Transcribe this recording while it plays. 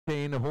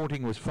10.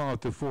 Haunting was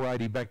 5 to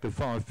 480 back to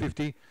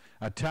 550.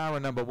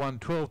 Atara number 1,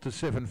 12 to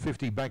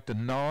 750 back to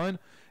 9.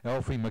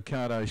 Alfie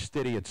Mikado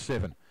steady at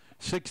 7.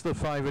 6 the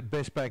favourite,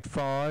 best back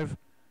 5.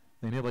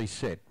 They're nearly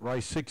set.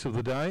 Race 6 of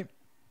the day.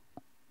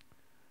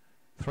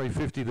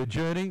 350 the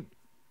journey.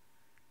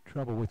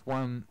 Trouble with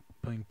one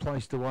being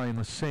placed away in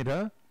the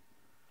centre.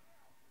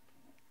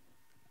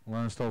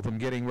 Last of them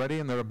getting ready,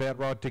 and they're about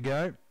right to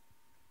go.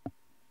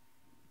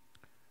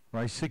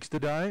 Race 6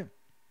 today.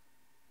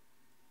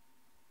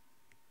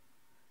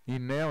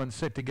 In now and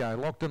set to go.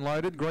 Locked and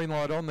loaded. Green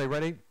light on. They're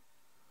ready.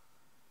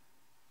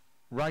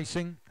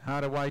 Racing.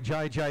 Hardaway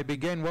JJ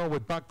began well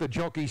with Buck the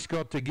Jockey,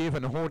 Scott to give,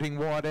 and Haunting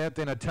wide out.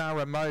 Then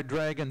Atara, Mo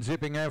Dragon,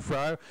 Zipping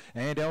Afro,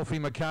 and Alfie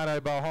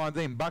Mikado behind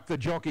them. Buck the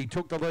Jockey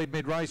took the lead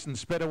mid-race and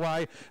sped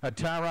away.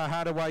 Atara,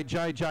 Hardaway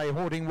JJ,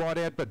 Haunting wide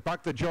out, but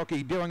Buck the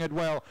Jockey doing it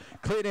well.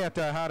 Cleared out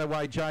to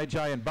Hardaway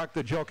JJ, and Buck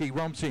the Jockey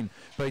romps in.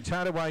 Beats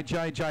Hardaway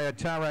JJ,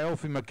 Atara,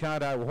 Alfie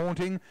Mikado,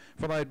 Haunting,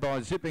 followed by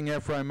Zipping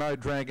Afro, Mo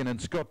Dragon,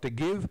 and Scott to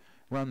give.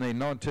 Run there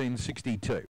 1962.